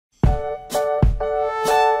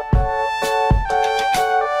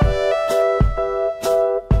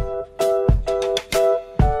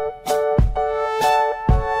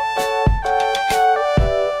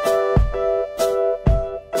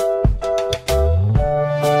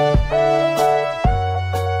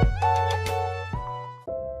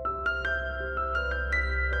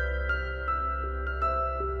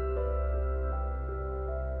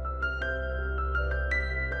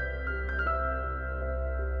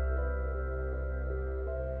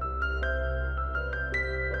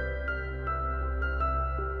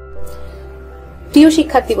প্রিয়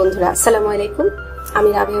শিক্ষার্থী বন্ধুরা, আসসালামু আলাইকুম। আমি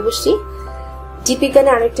রাবিয়া বসছি।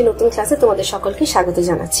 জীববিজ্ঞানের আরেকটি নতুন ক্লাসে তোমাদের সকলকে স্বাগত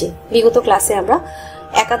জানাচ্ছি। বিগত ক্লাসে আমরা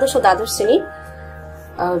একাদশ ও দ্বাদশ শ্রেণীর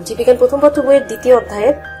জীববিজ্ঞান প্রথম পত্র বইয়ের দ্বিতীয়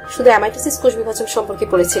অধ্যায়ের শুধু অ্যামাইটোসিস কোষ বিভাজন সম্পর্কে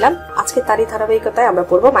পড়েছিলাম। আজকে তারই ধারাবাহিকতায় আমরা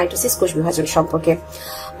পড়ব মাইটোসিস কোষ বিভাজন সম্পর্কে।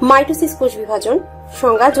 মাইটোসিস কোষ বিভাজন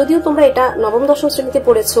সংজ্ঞা, যদিও তোমরা এটা নবম দশম শ্রেণীতে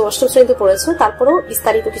পড়েছো, অষ্টম শ্রেণীতে পড়েছো, তারপরেও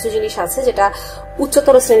বিস্তারিত কিছু জিনিস আছে যেটা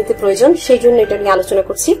উচ্চতর শ্রেণীতে প্রয়োজন, সেই জন্য এটা নিয়ে আলোচনা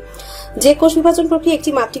করছি। যে কোষ বিভাজন প্রক্রিয়া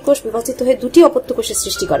একটি মাতৃকোষ বিভাজিত হয়ে দুটি অপত্য কোষের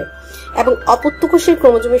সৃষ্টি করে এবং অপত্য কোষের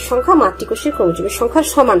ক্রোমোজোমের সংখ্যা মাতৃকোষের ক্রোমোজোমের সংখ্যার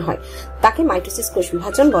সমান হয়, তাকে মাইটোসিস কোষ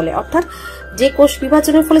বিভাজন বলে। অর্থাৎ যে কোষ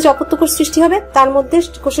বিভাজনের ফলে যে অপত্য কোষ সৃষ্টি হবে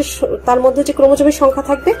তার মধ্যে যে ক্রোমোজোমের সংখ্যা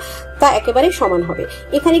থাকবে তা একেবারেই সমান হবে।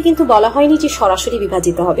 এখানে কিন্তু বলা হয়নি যে সরাসরি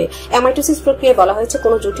বিভাজিত হবে। অ্যামাইটোসিস প্রক্রিয়ায় বলা হয়েছে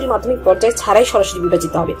কোনো জটিল মাধ্যমিক পর্যায়ে ছাড়াই সরাসরি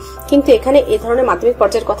বিভাজিত হবে, কিন্তু এখানে এই ধরনের মাধ্যমিক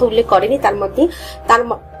পর্যায়ের কথা উল্লেখ করেনি।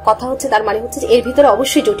 তার মানে হচ্ছে যে এর ভিতরে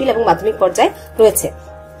অবশ্যই জটিল এবং মাধ্যমিক পর্যায়ে রয়েছে।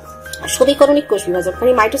 সমীকরণিক কোষ বিভাজন,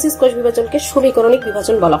 মানে মাইটোসিস কোষ বিভাজনকে সমীকরণিক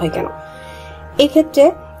বিভাজন বলা হয় কেন? এই ক্ষেত্রে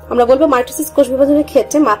আমরা বলবো মাইটোসিস কোষ বিভাজনের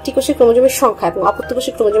ক্ষেত্রে মাতৃকোষের ক্রোমোজোমের সংখ্যা এবং অপত্য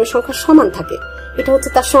কোষের ক্রোমোজোমের সংখ্যা সমান থাকে। এটা হচ্ছে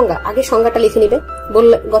তার সংজ্ঞা। আগে সংজ্ঞাটা লিখে নিবে।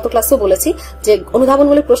 গত ক্লাসেও বলেছি যে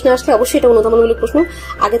অনুধাবনমূলক প্রশ্ন আসলে অবশ্যই এটা অনুধাবনমূলক প্রশ্ন,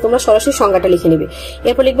 আগে তোমরা সরাসরি সংজ্ঞাটা লিখে নিবে।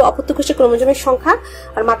 এরপর লিখবে অপত্য কোষের ক্রোমোজোমের সংখ্যা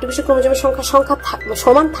আর মাতৃকোষের ক্রোমোজোমের সংখ্যা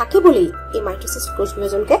সমান থাকে বলেই এই মাইটোসিস কোষ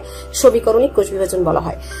বিভাজনকে সমীকরণিক কোষ বিভাজন বলা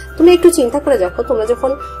হয়। তোমরা একটু চিন্তা করে দেখো, তোমরা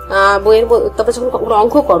যখন বইয়ের তবে যখন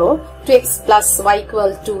অঙ্ক করো 2x + y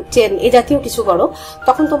 = 10 এই জাতীয় কিছু করো,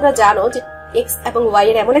 তখন তোমরা জানো যে x এবং y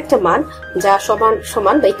এর এমন একটা মান যা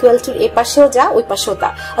সমান বা ইকুয়াল টু এ পাশেও যা ওই পাশেও তা,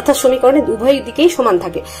 অর্থাৎ সমীকরণের উভয় দিকেই সমান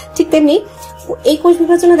থাকে। ঠিক তেমনি এই কোষ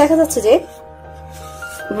বিভাজনে দেখা যাচ্ছে যে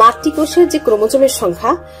মাতৃকোষের যে ক্রোমোজোমের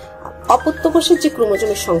সংখ্যা অপত্য কোষের যে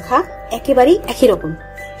ক্রোমোজোমের সংখ্যা একেবারেই একই রকম।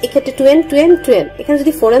 এক্ষেত্রে 2n এখানে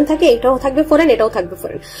যদি 4n থাকে এটাও থাকবে 4n, এটাও থাকবে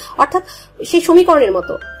 4n, অর্থাৎ সেই সমীকরণের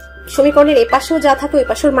মতো। সমীকরণের এ পাশেও যা থাকে ওই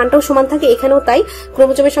পাশের মানটাও সমান থাকে, এখানেও তাই,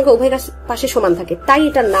 ক্রোমোজোমের সংখ্যা উভয় পাশে সমান থাকে, তাই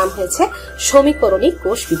এটার নাম হয়েছে সমীকরণিক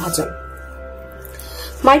কোষ বিভাজন।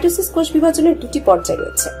 মাইটোসিস কোষ বিভাজনের দুটি পর্যায়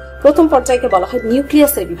রয়েছে। প্রথম পর্যায়কে বলা হয়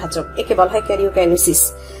নিউক্লিয়াসের বিভাজন, একে বলা হয় ক্যারিওকাইনেসিস।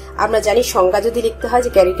 আমরা জানি সংজ্ঞা যদি লিখতে হয়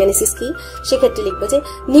যে ক্যারিওকাইনেসিস কি, সেক্ষেত্রে লিখবে যে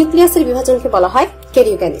নিউক্লিয়াসের বিভাজনকে বলা হয়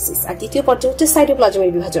ক্যারিওকাইনেসিস। আর দ্বিতীয় পর্যায় হচ্ছে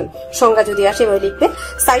সাইটোপ্লাজমের বিভাজন। সংজ্ঞা যদি আসে এভাবে লিখবে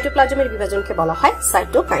সাইটোপ্লাজমের বিভাজনকে বলা হয়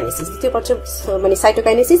সাইটোকাইনেসিস। দ্বিতীয় পর্যায় মানে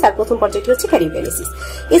সাইটোকাইনেসিস, আর প্রথম পর্যায়টি হচ্ছে ক্যারিওকাইনেসিস।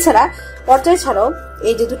 এছাড়া পর্যায় ছাড়াও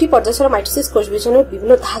এই যে দুটি পর্যায় ছাড়াও মাইটোসিস কোষ বিভাজনের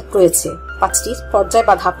বিভিন্ন ধাপ রয়েছে। 5টি পর্যায়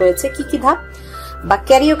বা ধাপ রয়েছে। কি কি ধাপ? বা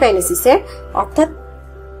ক্যারিওকাইনেসিসের, অর্থাৎ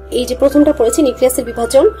এই যে প্রথমটা পড়েছে নিউক্লিয়াসের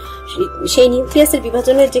বিভাজন, সেই নিউক্লিয়াসের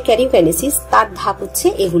বিভাজনের যে ক্যারিওকাইনেসিস তার ধাপ হচ্ছে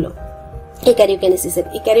এগুলো। এই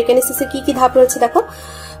ক্যারিওকাইনেসিসের কি কি ধাপ রয়েছে দেখো।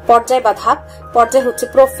 পর্যায় বা ধাপ, পর্যায় হচ্ছে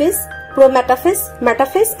প্রোফেজ, প্রোমেটাফেজ,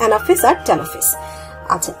 মেটাফেজ, অ্যানাফেজ আর টেলোফেজ।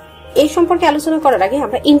 আচ্ছা, এই সম্পর্কে আলোচনা করার আগে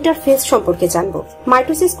আমরা ইন্টারফেজ সম্পর্কে জানবো।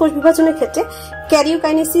 মাইটোসিস কোষ বিভাজনের ক্ষেত্রে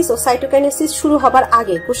ক্যারিওকাইনেসিস ও সাইটোকাইনেসিস শুরু হবার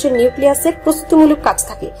আগে কোষের নিউক্লিয়াসের প্রস্তুতিমূলক কাজ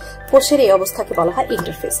থাকে। কোষের এই অবস্থাকে বলা হয়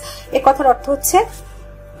ইন্টারফেজ। এর কথার অর্থ হচ্ছে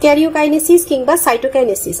ক্যারিওকাইনেসিস কিংবা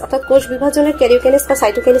সাইটোকাইনেসিস, অর্থাৎ কোষ বিভাজনের ক্যারিওকাইনেসিস বা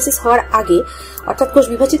সাইটোকাইনেসিস হওয়ার আগে, অর্থাৎ কোষ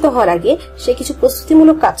বিভাজিত হওয়ার আগে সে কিছু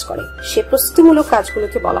প্রস্তুতিমূলক কাজ করে। সে প্রস্তুতিমূলক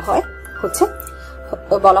কাজগুলোকে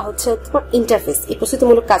বলা হচ্ছে তোমার ইন্টারফেজ। এই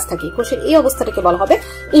প্রস্তুতিমূলক কাজ থাকে, কোষের এই অবস্থাটাকে বলা হবে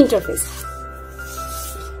ইন্টারফেজ।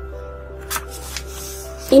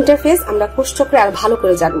 ইন্টারফেজ আমরা কোষচক্রে আর ভালো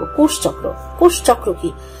করে জানবো। কোষচক্র কি?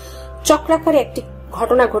 চক্রাকারে একটি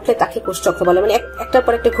ঘটনা ঘটলে তাকে কোষচক্র বলে, মানে একটার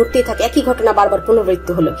পর একটা ঘটতেই থাকে, একই ঘটনা বারবার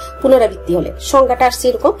পুনরাবৃত্তি হলে। সংজ্ঞাটা আসছে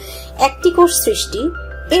এরকম: একটি কোষ সৃষ্টি,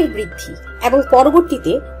 এর বৃদ্ধি এবং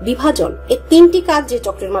পরবর্তীতে বিভাজন, এই তিনটি কাজ যে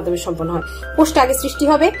চক্রের মাধ্যমে সম্পন্ন হয়। কোষটা আগে সৃষ্টি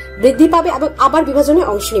হবে, বৃদ্ধি পাবে এবং আবার বিভাজনে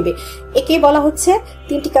অংশ নেবে। একে বলা হচ্ছে,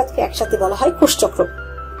 তিনটি কাজকে একসাথে বলা হয় কোষচক্র।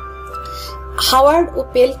 হাওয়ার্ড ও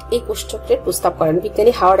পেল্ক এই কোষচক্রের প্রস্তাব করেন।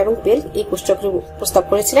 বিজ্ঞানী হাওয়ার্ড এবং পেল্ক এই কোষচক্রের প্রস্তাব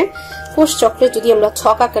করেছিলেন। কোষচক্রে যদি আমরা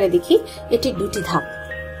ছক আকারে দেখি, এটি দুটি ধাপ।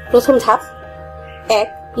 প্রথম ধাপ 1,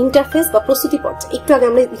 ইন্টারফেজ বা প্রস্তুতি পর্যায়। একটু আগে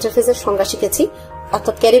আমরা ইন্টারফেজের সংজ্ঞা শিখেছি,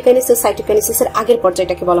 অর্থাৎ ক্যারিওকাইনেসিস সাইটোকাইনেসিসের আগের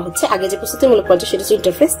পর্যায়টাকে বলা হচ্ছে, আগে যে প্রস্তুতিমূলক পর্যায় সেটা হচ্ছে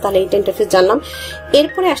ইন্টারফেজ। তাহলে এটা ইন্টারফেজ জানলাম।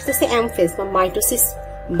 এরপরে আসতেছে অ্যামফেজ বা মাইটোসিস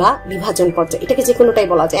বা বিভাজন পর্যায়। এটাকে যে কোনোটাই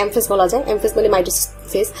বলা যায়, অ্যামফেজ বলা যায়, অ্যামফেজ মানে মাইটোসিস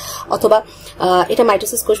ফেজ, অথবা এটা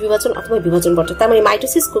মাইটোসিস কোষ বিভাজন অথবা বিভাজন পর্যায়। তার মানে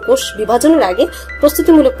মাইটোসিস কোষ বিভাজনের আগে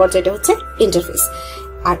প্রস্তুতিমূলক পর্যায়টা হচ্ছে ইন্টারফেজ।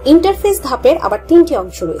 আর ইন্টারফেজ ধাপের আবার 3টি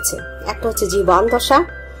অংশ রয়েছে। একটা হচ্ছে G1 দশা,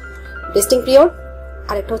 রেস্টিং পিরিয়ড,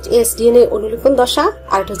 আরেকটা হচ্ছে এসডিএনএ অনুলিপন দশা,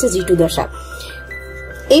 আরেকটা হচ্ছে G2 দশা।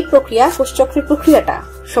 এই প্রক্রিয়া, কোষচক্রের প্রক্রিয়াটা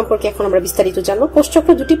সম্পর্কে এখন আমরা বিস্তারিত জানবো।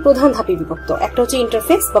 কোষচক্র দুটি প্রধান ধাপে বিভক্ত, একটা হচ্ছে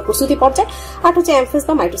ইন্টারফেস বা প্রস্তুতি পর্যায়, আর হচ্ছে এমফেস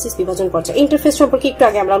বা মাইটোসিস বিভাজন পর্যায়। ইন্টারফেস সম্পর্কে একটু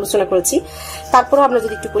আগে আমরা আলোচনা করেছি, তারপরও আমরা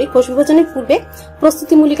যদি একটু করি, কোষ বিভাজনের পূর্বে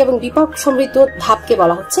প্রস্তুতিমূলক এবং বিপাক সমৃদ্ধ ধাপকে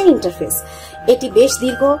বলা হচ্ছে ইন্টারফেস। এটি বেশ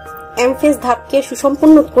দীর্ঘ। এমফেস ধাপকে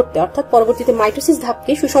সুসম্পন্ন করতে, অর্থাৎ পরবর্তীতে মাইটোসিস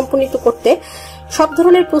ধাপকে সুসম্পন্নিত করতে সব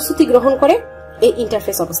ধরনের প্রস্তুতি গ্রহণ করে এই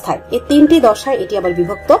ইন্টারফেস অবস্থায়। এই তিনটি দশায় এটি আবার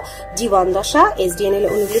বিভক্ত: G1 দশা, SDNL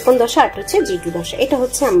অনুলিপন দশা, আর হচ্ছে G2 দশা। এটা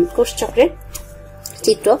হচ্ছে কোষচক্রের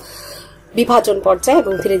চিত্র, বিভাজন পর্যায়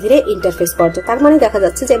এবং ধীরে ধীরে ইন্টারফেস পর্যায়। তার মানে দেখা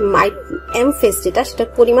যাচ্ছে যে এমফেস যেটা, সেটার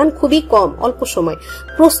পরিমাণ খুবই কম, অল্প সময়।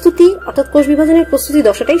 প্রস্তুতি অর্থাৎ কোষ বিভাজনের প্রস্তুতি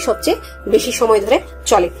দশাটাই সবচেয়ে বেশি সময় ধরে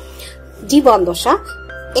চলে। G1 দশা,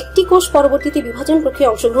 একটি কোষ পরবর্তীতে বিভাজন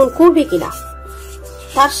প্রক্রিয়ায় অংশগ্রহণ করবে কিনা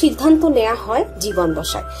তার সিদ্ধান্ত নেওয়া হয় G1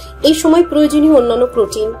 দশায়। এই সময় প্রয়োজনীয় অন্যান্য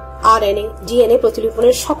প্রোটিন, RNA, DNA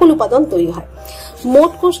প্রতিলিপনের সকল উপাদান তৈরি হয়।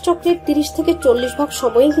 মোট কোষ চক্রের 30 থেকে 40 ভাগ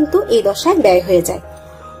সময়ই কিন্তু এই দশায় ব্যয় হয়ে যায়।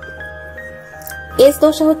 এস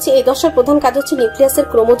দশা হচ্ছে, এই দশার প্রধান কাজ হচ্ছে নিউক্লিয়াসের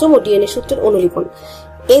ক্রোমোজোম ও ডিএনএ সূত্রের অনুলিপন।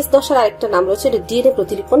 এস দশার আরেকটা নাম রয়েছে ডিএনএ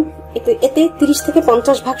প্রতিলিপন। এতে 30 থেকে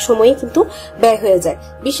 50 ভাগ সময়ই কিন্তু ব্যয় হয়ে যায়।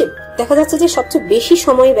 দেখা যাচ্ছে যে সবচেয়ে বেশি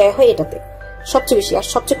সময় ব্যয় হয় এটাতে, সবচেয়ে বেশি, আর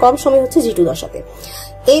সবচেয়ে কম সময় হচ্ছে G2 দশাতে।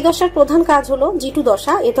 এই দশার প্রধান কাজ হলো G2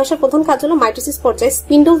 দশা। এই দশার প্রধান কাজ হলো মাইটোসিস পর্যায়ে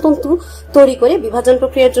স্পিন্ডল তন্তু তৈরি করে বিভাজন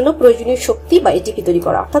প্রক্রিয়ার জন্য প্রয়োজনীয় শক্তি বা এটিপি তৈরি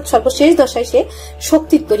করা, অর্থাৎ সর্বশেষ দশায় সে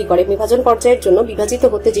শক্তি তৈরি করে। বিভাজন পর্যায়ের জন্য বিভাজিত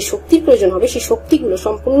হতে যে শক্তির প্রয়োজন হবে, সেই শক্তিগুলো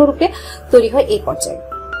সম্পূর্ণরূপে তৈরি হয় এই পর্যায়ে।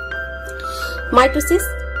 মাইটোসিস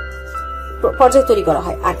পর্যায়ে তৈরি করা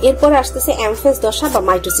হয়। আর এরপরে আসতেছে এমফেস দশা বা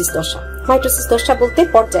মাইটোসিস দশা। মাইটোসিস দশা বলতে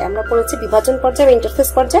পর্যায়ে আমরা পড়েছি বিভাজন পর্যায় বা ইন্টারফেস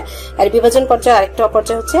পর্যায়, আর বিভাজন পর্যায়ে আরেকটা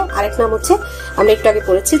পর্যায় হচ্ছে, আরেক নাম হচ্ছে, আমরা একটু আগে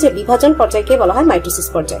পড়েছি যে বিভাজন পর্যায়কে বলা হয় মাইটোসিস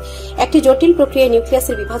পর্যায়। একটি জটিল প্রক্রিয়ায়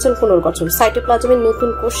নিউক্লিয়াসের বিভাজন, পুনর্গঠন, সাইটোপ্লাজমের নতুন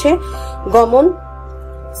কোষে গমন,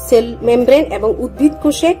 সেল মেমব্রেন এবং উদ্ভিদ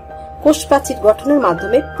কোষে কোষ প্রাচীর গঠনের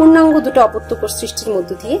মাধ্যমে পূর্ণাঙ্গ দুটো অপত্য কোষ সৃষ্টির মধ্য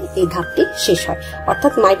দিয়ে এই ধাপটি শেষ হয়।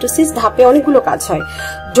 অর্থাৎ মাইটোসিস ধাপে অনেকগুলো কাজ হয়,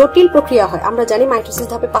 জটিল প্রক্রিয়া হয়। আমরা জানি মাইটোসিস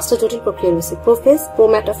ধাপে 5টা জটিল প্রক্রিয়া রয়েছে: প্রোফেজ,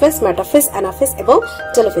 প্রোমেটাফেজ, মেটাফেজ, অ্যানাফেজ এবং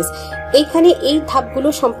টেলোফেজ। এইখানে এই ধাপগুলো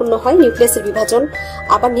সম্পূর্ণ হয় নিউক্লিয়াসের বিভাজন।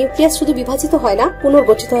 আবার নিউক্লিয়াস শুধু বিভাজিত হয় না,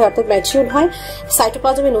 পুনর্গঠিত হয়, অর্থাৎ ম্যাচিউর হয়।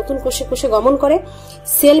 সাইটোপ্লাজমে নতুন কোষে কোষে গমন করে।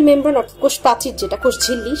 সেল মেমব্রেন অর্থাৎ কোষ প্রাচীর, যেটা কোষ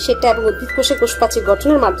ঝিল্লি, সেটা এবং উদ্ভিদ কোষে কোষ প্রাচীর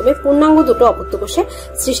গঠনের মাধ্যমে পূর্ণাঙ্গ দুটো অপত্য কোষে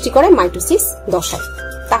সৃষ্টি করে মাইটোসিস দশায়।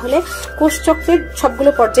 তাহলে কোষ চক্রের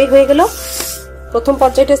সবগুলো পর্যায় হয়ে গেল। প্রথম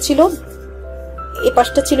পর্যায়টা ছিল, এই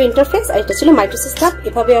পাশটা ছিল ইন্টারফেস, আর এটা ছিল মাইটোসিস ধাপ।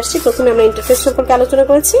 এভাবে আসছি। প্রথমে আমরা ইন্টারফেস সম্পর্কে আলোচনা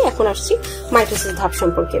করেছি, এখন আসছি মাইটোসিস ধাপ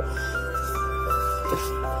সম্পর্কে।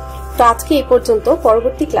 তো আজকে এই পর্যন্ত।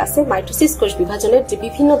 পরবর্তী ক্লাসে মাইটোসিস কোষ বিভাজনের যে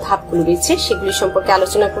বিভিন্ন ধাপগুলো রয়েছে সেগুলি সম্পর্কে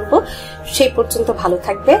আলোচনা করব। সেই পর্যন্ত ভালো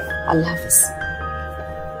থাকবে। আল্লাহ হাফেজ।